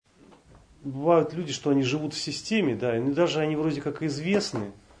бывают люди, что они живут в системе, да, и даже они вроде как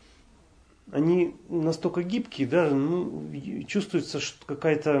известны, они настолько гибкие, даже чувствуется что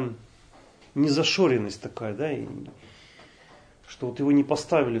какая-то незашоренность такая, да, и что вот его не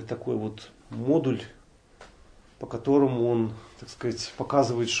поставили в такой вот модуль, по которому он, так сказать,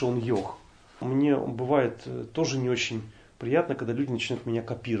 показывает, что он йог. Мне бывает тоже не очень приятно, когда люди начинают меня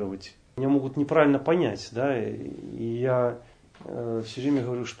копировать. Меня могут неправильно понять, да, и я все время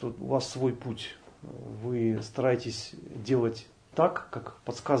говорю, что у вас свой путь. Вы стараетесь делать так, как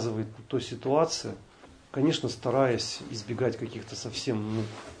подсказывает той ситуация, конечно, стараясь избегать каких-то совсем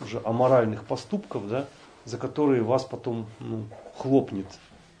уже аморальных поступков, да, за которые вас потом хлопнет.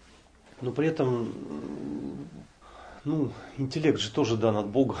 Но при этом интеллект же тоже дан от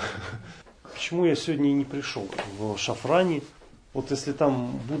Бога. Почему я сегодня и не пришел в шафране? Вот если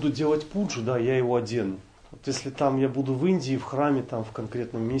там буду делать пуджу, да, я его одену. Вот если там я буду в Индии, в храме, там в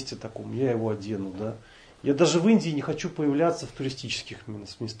конкретном месте таком, я его одену, да. Я даже в Индии не хочу появляться в туристических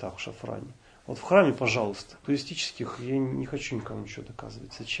местах в шафране. Вот в храме, пожалуйста. В туристических я не хочу никому ничего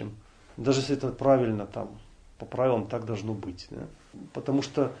доказывать. Зачем? Даже если это правильно, там, по правилам так должно быть. Да? Потому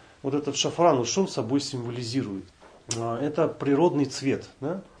что вот этот шафран, вот что он собой символизирует? Это природный цвет.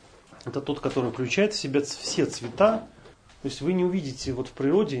 Да? Это тот, который включает в себя все цвета. То есть вы не увидите вот в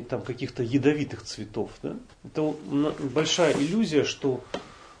природе там каких-то ядовитых цветов. Да? Это большая иллюзия, что,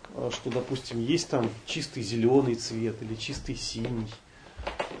 допустим, есть там чистый зеленый цвет или чистый синий.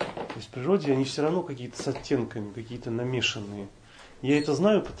 То есть в природе они все равно какие-то с оттенками, какие-то намешанные. Я это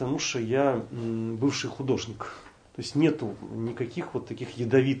знаю, потому что я бывший художник. То есть нету никаких вот таких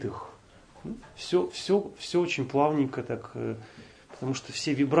ядовитых. Все очень плавненько так, потому что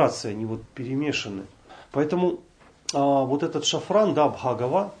все вибрации, они вот перемешаны. Поэтому вот этот шафран, да,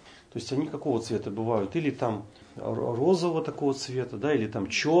 бхагава, то есть они какого цвета бывают? Или там розового такого цвета, да, или там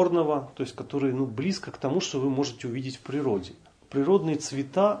черного, то есть которые близко к тому, что вы можете увидеть в природе. Природные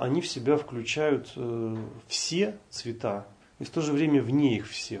цвета, они в себя включают все цвета, и в то же время вне их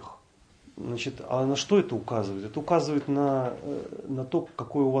всех. Значит, а на что это указывает? Это указывает на то,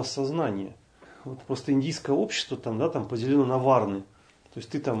 какое у вас сознание. Вот просто индийское общество там поделено на варны. То есть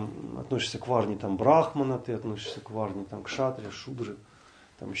ты там относишься к варне там, брахмана, ты относишься к варне там, кшатрия, шудры,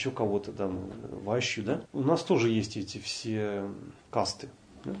 там еще кого-то, да, вайшью. Да? У нас тоже есть эти все касты,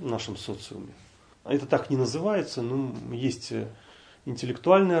 да, в нашем социуме. Это так не называется, но есть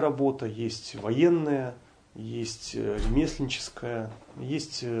интеллектуальная работа, есть военная, есть ремесленническая,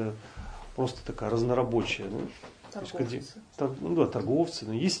 есть просто такая разнорабочая. Да? Торговцы. Торговцы.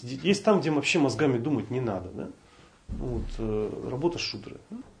 Да. Есть там, где вообще мозгами думать не надо. Да? Работа шудры.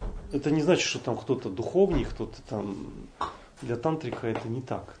 Это не значит, что там кто-то духовный, кто-то там... Для тантрика это не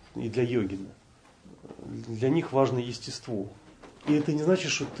так. И для йогина. Для них важно естество. И это не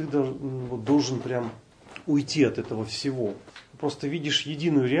значит, что ты должен прям уйти от этого всего. Просто видишь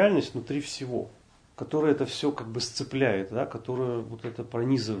единую реальность внутри всего, которая это все как бы сцепляет, да, которая вот это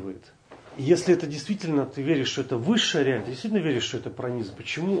пронизывает. И если это действительно, ты веришь, что это высшая реальность, ты действительно веришь, что это пронизывает,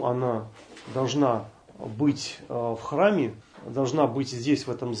 почему она должна быть в храме, должна быть здесь,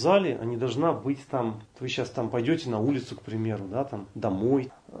 в этом зале, а не должна быть там, вы сейчас там пойдете на улицу, к примеру, да, там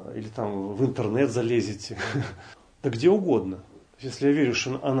домой, или там в интернет залезете, да где угодно. Если я верю,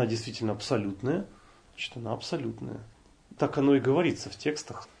 что она действительно абсолютная, значит она абсолютная. Так оно и говорится в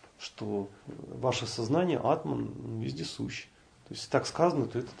текстах, что ваше сознание, атман, вездесущ. То есть так сказано,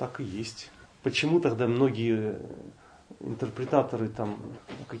 то это так и есть. Почему тогда многие интерпретаторы там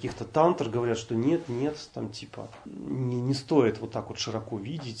каких-то тантр говорят, что нет, там типа не стоит вот так вот широко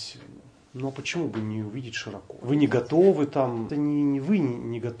видеть. Но почему бы не увидеть широко? Вы не готовы там, это не вы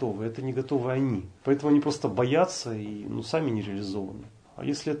не готовы, это не готовы они. Поэтому они просто боятся и сами не реализованы. А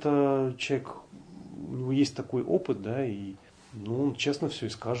если это человек, у него есть такой опыт, да, и он честно все и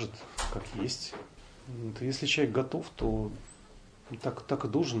скажет, как есть. Если человек готов, то так и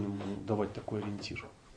должен ему давать такой ориентир.